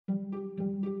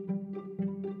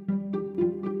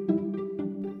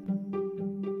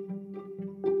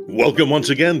Welcome once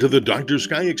again to the Dr.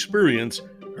 Sky Experience,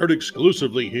 heard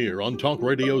exclusively here on Talk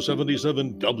Radio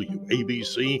 77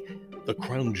 WABC, the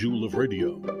crown jewel of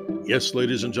radio. Yes,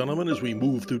 ladies and gentlemen, as we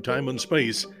move through time and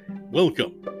space,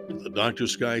 welcome to the Dr.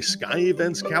 Sky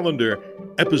Events Calendar,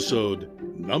 episode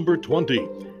number 20,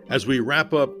 as we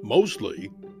wrap up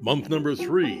mostly month number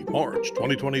 3, March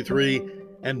 2023,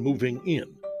 and moving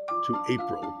in to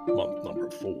April, month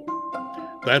number 4.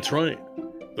 That's right.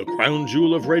 The crown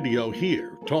jewel of radio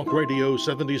here, Talk Radio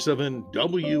 77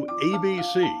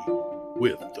 WABC,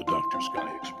 with the Dr.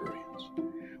 Sky Experience.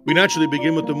 We naturally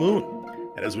begin with the moon,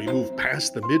 and as we move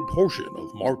past the mid-portion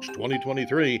of March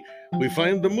 2023, we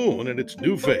find the moon in its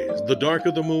new phase, the dark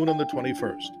of the moon on the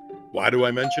 21st. Why do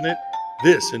I mention it?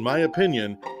 This, in my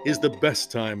opinion, is the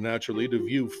best time naturally to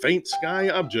view faint sky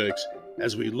objects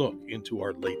as we look into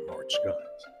our late March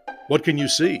skies. What can you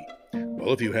see?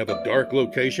 Well, if you have a dark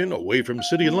location away from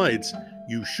city lights,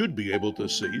 you should be able to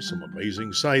see some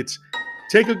amazing sights.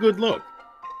 Take a good look.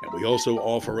 And we also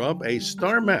offer up a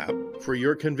star map for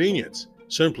your convenience.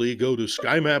 Simply go to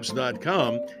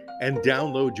skymaps.com and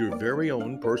download your very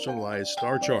own personalized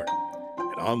star chart.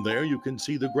 And on there, you can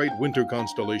see the great winter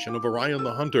constellation of Orion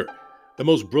the Hunter, the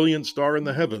most brilliant star in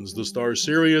the heavens, the star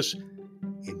Sirius,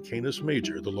 in Canis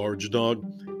Major, the large dog,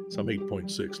 some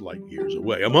 8.6 light years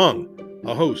away, among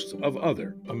a host of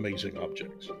other amazing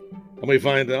objects. And we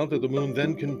find out that the moon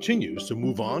then continues to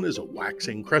move on as a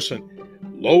waxing crescent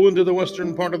low into the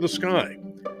western part of the sky.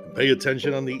 And pay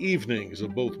attention on the evenings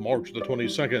of both March the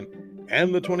 22nd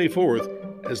and the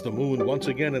 24th as the moon once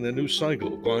again in a new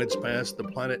cycle glides past the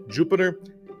planet Jupiter,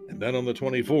 and then on the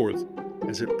 24th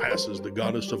as it passes the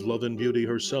goddess of love and beauty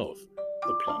herself,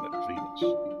 the planet Venus.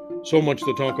 So much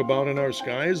to talk about in our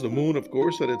skies. The moon, of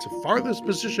course, at its farthest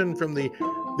position from the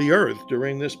Earth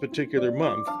during this particular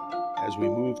month as we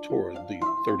move toward the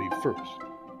 31st,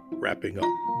 wrapping up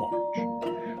March.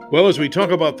 Well, as we talk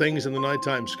about things in the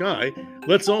nighttime sky,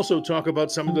 let's also talk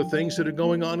about some of the things that are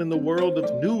going on in the world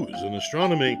of news and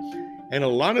astronomy. And a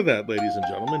lot of that, ladies and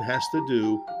gentlemen, has to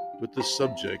do with the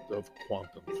subject of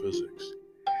quantum physics.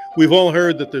 We've all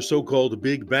heard that the so-called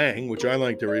Big Bang, which I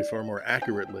like to refer more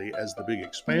accurately as the Big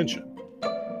Expansion,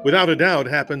 without a doubt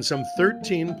happened some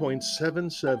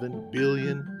 13.77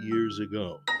 billion years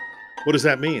ago. What does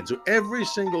that mean? So every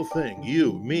single thing,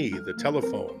 you, me, the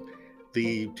telephone,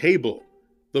 the table,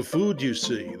 the food you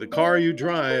see, the car you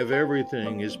drive,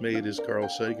 everything is made, as Carl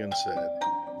Sagan said,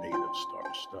 made of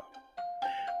star stuff.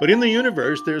 But in the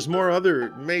universe, there's more other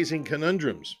amazing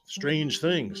conundrums, strange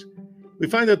things. We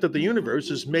find out that the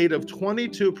universe is made of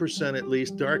 22% at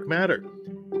least dark matter.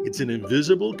 It's an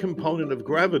invisible component of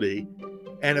gravity,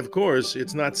 and of course,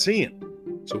 it's not seen.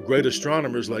 So great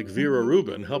astronomers like Vera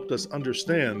Rubin helped us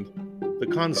understand the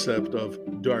concept of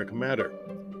dark matter,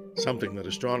 something that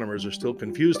astronomers are still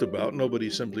confused about. Nobody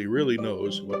simply really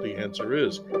knows what the answer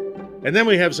is. And then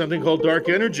we have something called dark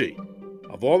energy.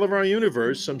 Of all of our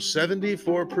universe, some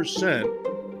 74%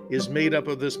 is made up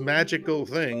of this magical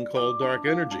thing called dark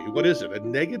energy. What is it? A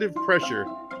negative pressure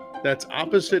that's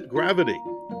opposite gravity.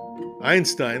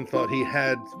 Einstein thought he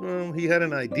had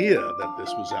an idea that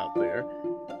this was out there,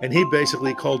 and he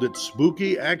basically called it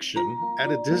spooky action at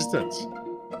a distance.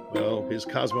 Well, his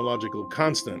cosmological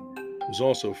constant was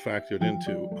also factored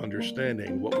into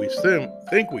understanding what we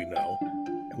think we know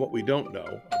and what we don't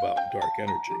know about dark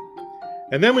energy.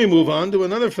 And then we move on to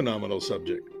another phenomenal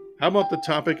subject. How about the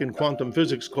topic in quantum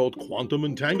physics called quantum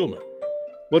entanglement?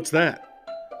 What's that?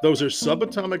 Those are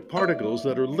subatomic particles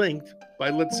that are linked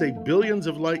by, let's say, billions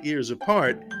of light years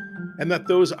apart, and that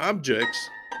those objects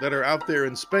that are out there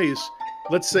in space,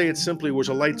 let's say it simply was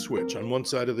a light switch. On one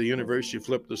side of the universe, you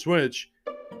flip the switch.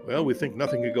 Well, we think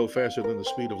nothing could go faster than the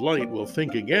speed of light. We'll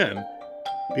think again,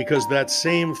 because that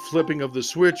same flipping of the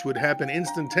switch would happen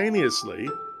instantaneously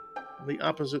on the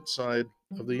opposite side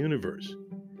of the universe.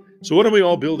 So what are we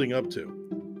all building up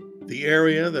to? The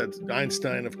area that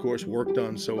Einstein, of course, worked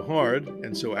on so hard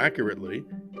and so accurately,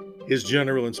 his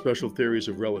general and special theories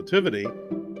of relativity,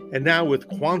 and now with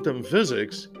quantum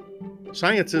physics,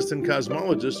 scientists and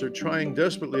cosmologists are trying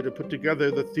desperately to put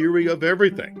together the theory of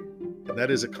everything. And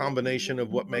that is a combination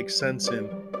of what makes sense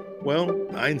in, well,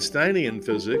 Einsteinian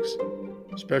physics,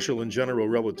 special and general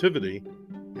relativity,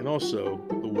 and also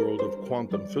the world of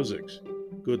quantum physics.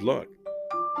 Good luck.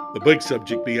 The big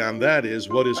subject beyond that is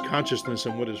what is consciousness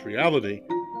and what is reality,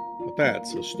 but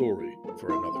that's a story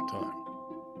for another time.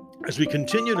 As we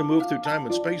continue to move through time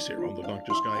and space here on the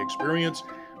Dr. Sky Experience,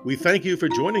 we thank you for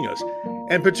joining us,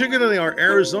 and particularly our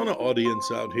Arizona audience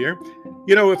out here.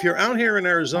 You know, if you're out here in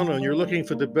Arizona and you're looking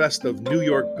for the best of New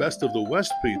York, best of the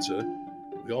West pizza,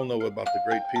 we all know about the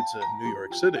great pizza in New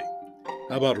York City.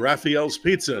 How about Raphael's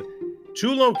Pizza?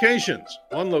 2 locations,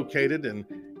 one located in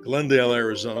Glendale,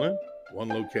 Arizona, one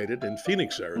located in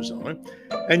Phoenix, Arizona.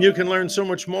 And you can learn so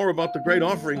much more about the great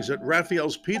offerings at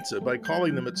Raphael's Pizza by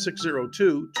calling them at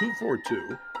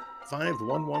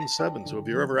 602-242-5117. So if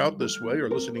you're ever out this way or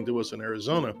listening to us in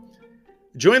Arizona,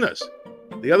 join us.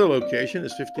 The other location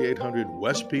is 5800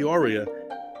 West Peoria.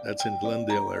 That's in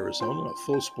Glendale, Arizona, a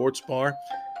full sports bar.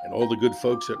 And all the good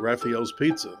folks at Raphael's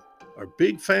Pizza are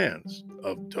big fans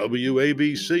of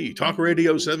WABC, Talk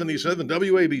Radio 77,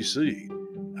 WABC,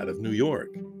 out of New York,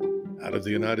 out of the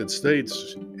United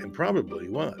States, and probably,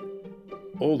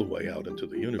 all the way out into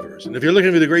the universe. And if you're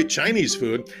looking for the great Chinese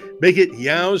food, make it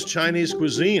Yao's Chinese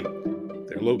Cuisine.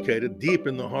 They're located deep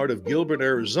in the heart of Gilbert,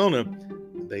 Arizona,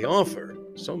 and they offer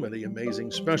so many amazing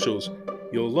specials.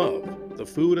 You'll love the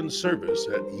food and service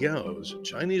at Yao's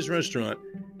Chinese Restaurant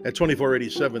at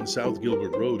 2487 South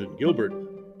Gilbert Road in Gilbert,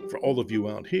 for all of you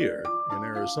out here in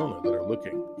Arizona that are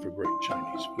looking for great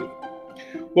Chinese food.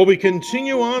 Well, we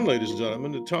continue on, ladies and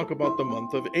gentlemen, to talk about the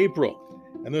month of April.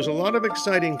 And there's a lot of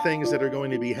exciting things that are going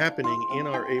to be happening in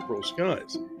our April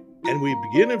skies. And we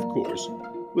begin, of course,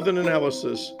 with an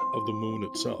analysis of the moon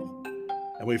itself.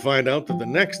 And we find out that the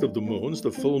next of the moons,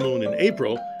 the full moon in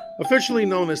April, officially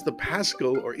known as the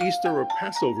Paschal or Easter or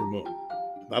Passover moon,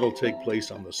 that'll take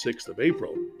place on the 6th of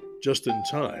April, just in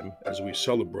time as we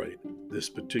celebrate this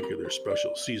particular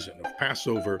special season of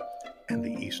Passover and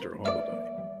the Easter holiday.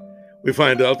 We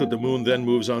find out that the moon then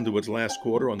moves on to its last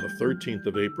quarter on the 13th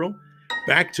of April,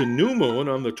 back to new moon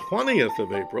on the 20th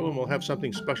of April, and we'll have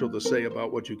something special to say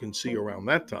about what you can see around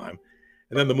that time.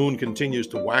 And then the moon continues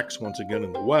to wax once again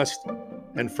in the west,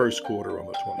 and first quarter on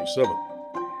the 27th.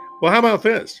 Well, how about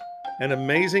this? An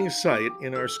amazing sight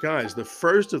in our skies, the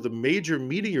first of the major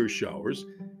meteor showers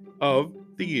of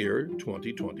the year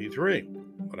 2023.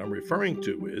 What I'm referring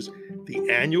to is the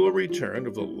annual return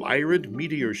of the Lyrid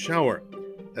meteor shower.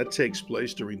 That takes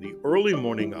place during the early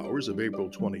morning hours of April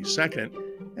 22nd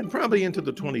and probably into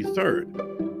the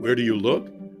 23rd. Where do you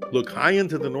look? Look high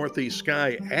into the northeast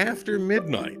sky after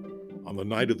midnight on the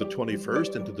night of the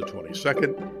 21st into the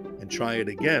 22nd, and try it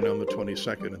again on the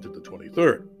 22nd into the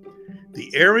 23rd.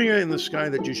 The area in the sky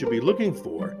that you should be looking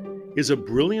for is a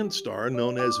brilliant star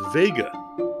known as Vega.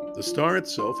 The star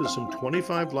itself is some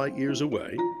 25 light years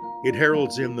away. It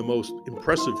heralds in the most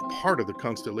impressive part of the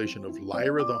constellation of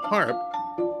Lyra the Harp,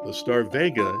 the star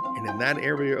Vega, and in that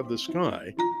area of the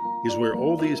sky is where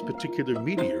all these particular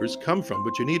meteors come from,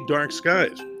 but you need dark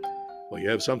skies. Well, you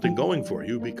have something going for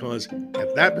you because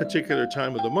at that particular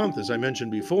time of the month, as I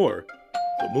mentioned before,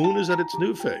 the moon is at its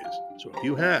new phase. So if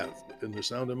you have, within the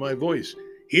sound of my voice,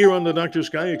 here on the Dr.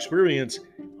 Sky Experience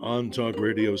on Talk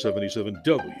Radio 77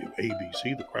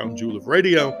 WABC, the crown jewel of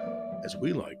radio, as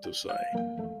we like to say,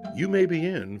 you may be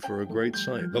in for a great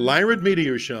sight. The Lyrid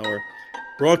meteor shower,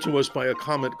 brought to us by a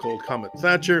comet called Comet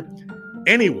Thatcher,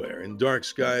 anywhere in dark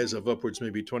skies of upwards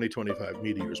maybe 20-25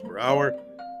 meteors per hour.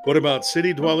 What about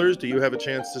city dwellers? Do you have a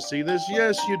chance to see this?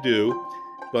 Yes, you do.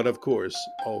 But of course,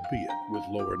 albeit with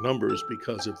lower numbers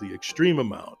because of the extreme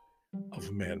amount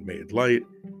of man-made light.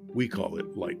 We call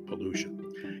it light pollution.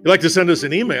 You'd like to send us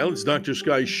an email, it's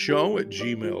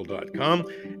drskyshow@gmail.com.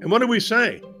 And what do we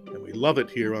say? And we love it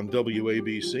here on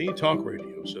WABC, Talk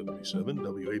Radio 77,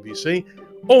 WABC.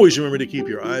 Always remember to keep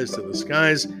your eyes to the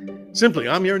skies. Simply,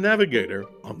 I'm your navigator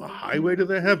on the highway to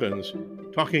the heavens,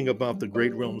 talking about the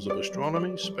great realms of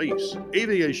astronomy, space,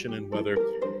 aviation, and weather.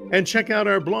 And check out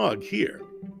our blog here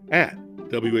at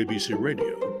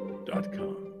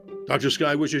WABCRadio.com. Dr.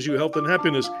 Sky wishes you health and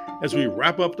happiness as we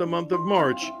wrap up the month of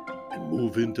March and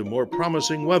move into more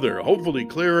promising weather, hopefully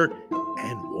clearer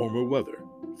and warmer weather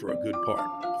for a good part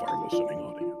of our listening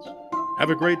audience. Have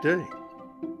a great day.